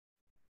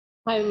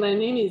Hi, my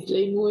name is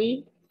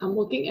LayMui. I'm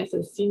working as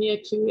a senior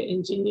QA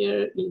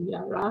engineer in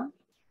Yara.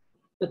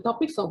 The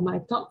topics of my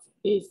talk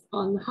is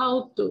on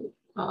how to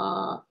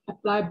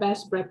apply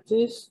best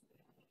practice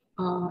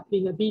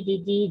in a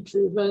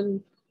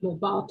BDD-driven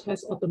mobile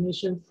test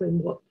automation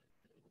framework.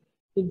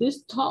 In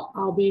this talk,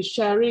 I'll be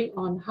sharing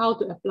on how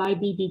to apply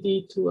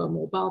BDD to a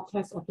mobile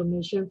test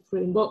automation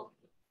framework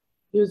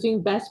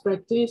using best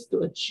practice to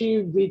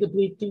achieve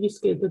readability,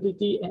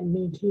 scalability, and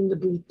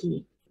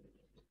maintainability.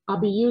 I'll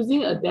be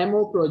using a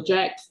demo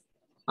project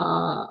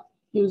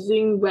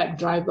using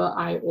WebDriver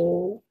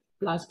IO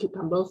plus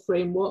Cucumber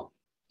framework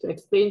to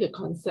explain the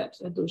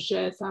concepts and to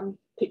share some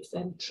tips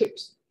and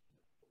tricks.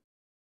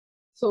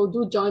 So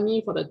do join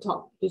me for the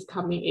talk this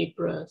coming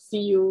April.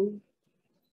 See you.